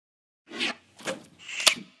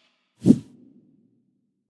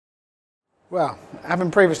Well,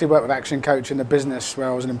 having previously worked with Action Coach in the business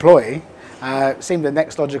where I was an employee, it seemed the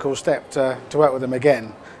next logical step to work with them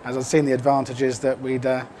again, as I'd seen the advantages that we'd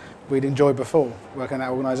enjoyed before working in that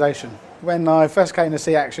organisation. When I first came to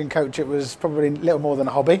see Action Coach, it was probably a little more than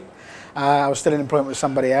a hobby. I was still in employment with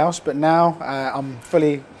somebody else, but now I'm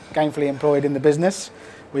gainfully employed in the business.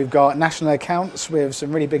 We've got national accounts with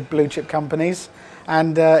some really big blue chip companies,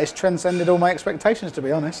 and it's transcended all my expectations, to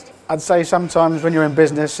be honest. I'd say sometimes when you're in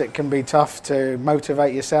business it can be tough to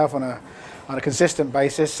motivate yourself on a consistent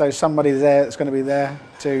basis, so somebody there that's going to be there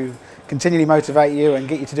to continually motivate you and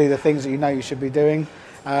get you to do the things that you know you should be doing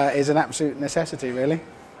is an absolute necessity, really.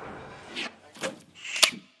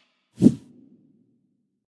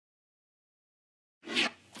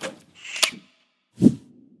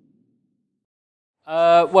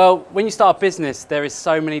 Well, when you start a business, there is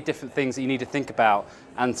so many different things that you need to think about,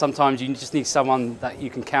 and sometimes you just need someone that you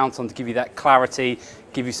can count on to give you that clarity,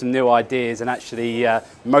 give you some new ideas, and actually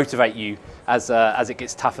motivate you as it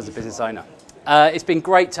gets tough as a business owner. It's been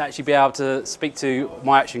great to actually be able to speak to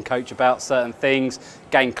my Action Coach about certain things,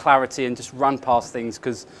 gain clarity, and just run past things,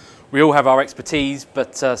 because we all have our expertise,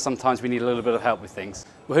 but sometimes we need a little bit of help with things.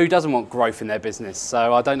 Well, who doesn't want growth in their business?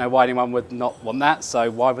 So I don't know why anyone would not want that, so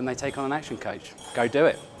why wouldn't they take on an Action Coach? Go do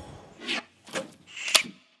it.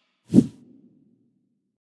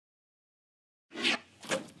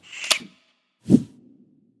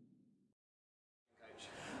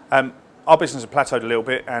 Our business had plateaued a little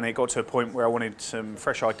bit, and it got to a point where I wanted some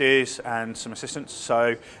fresh ideas and some assistance.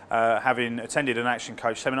 So having attended an Action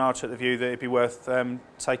Coach seminar, I took the view that it'd be worth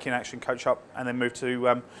taking Action Coach up and then move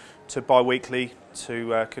to bi-weekly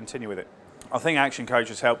to continue with it. I think Action Coach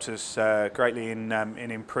has helped us greatly in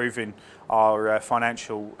improving our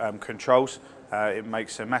financial controls. It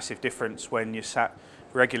makes a massive difference when you're sat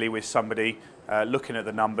regularly with somebody looking at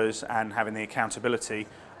the numbers and having the accountability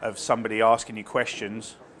of somebody asking you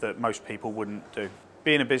questions that most people wouldn't do.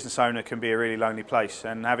 Being a business owner can be a really lonely place,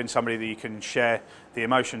 and having somebody that you can share the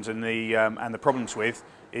emotions and the problems with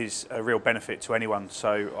is a real benefit to anyone.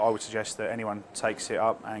 So I would suggest that anyone takes it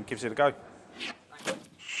up and gives it a go.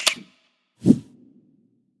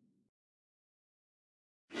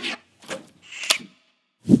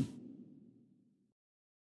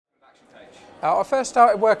 I first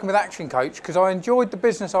started working with Action Coach because I enjoyed the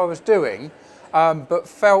business I was doing, but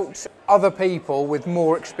felt other people with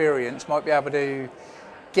more experience might be able to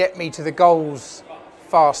get me to the goals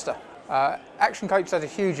faster. Action Coach had a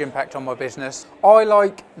huge impact on my business. I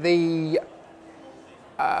like the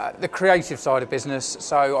creative side of business,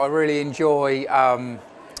 so I really enjoy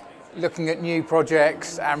looking at new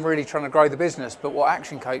projects and really trying to grow the business. But what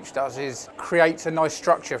Action Coach does is creates a nice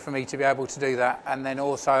structure for me to be able to do that, and then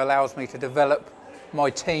also allows me to develop my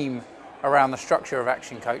team around the structure of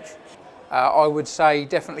Action Coach. I would say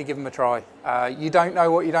definitely give them a try. You don't know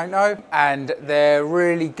what you don't know, and they're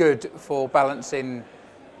really good for balancing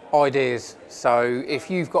ideas. So if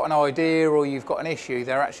you've got an idea or you've got an issue,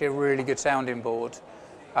 they're actually a really good sounding board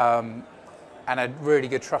and a really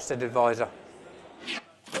good trusted advisor.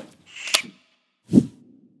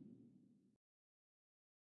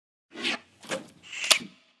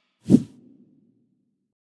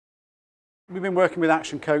 We've been working with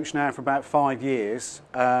Action Coach now for about 5 years.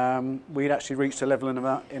 We'd actually reached a level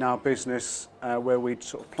in our business where we'd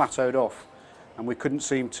sort of plateaued off, and we couldn't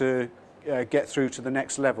seem to get through to the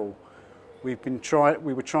next level. We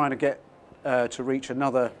were trying to get to reach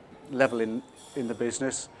another level in the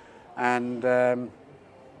business, and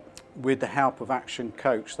with the help of Action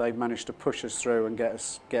Coach, they've managed to push us through and get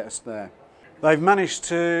us there. They've managed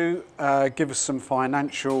to give us some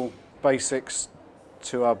financial basics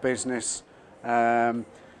to our business, to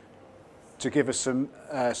give us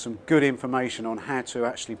some good information on how to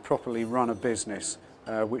actually properly run a business,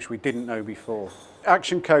 which we didn't know before.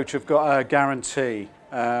 Action Coach have got a guarantee.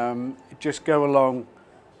 Just go along,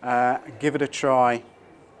 give it a try.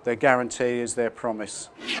 Their guarantee is their promise.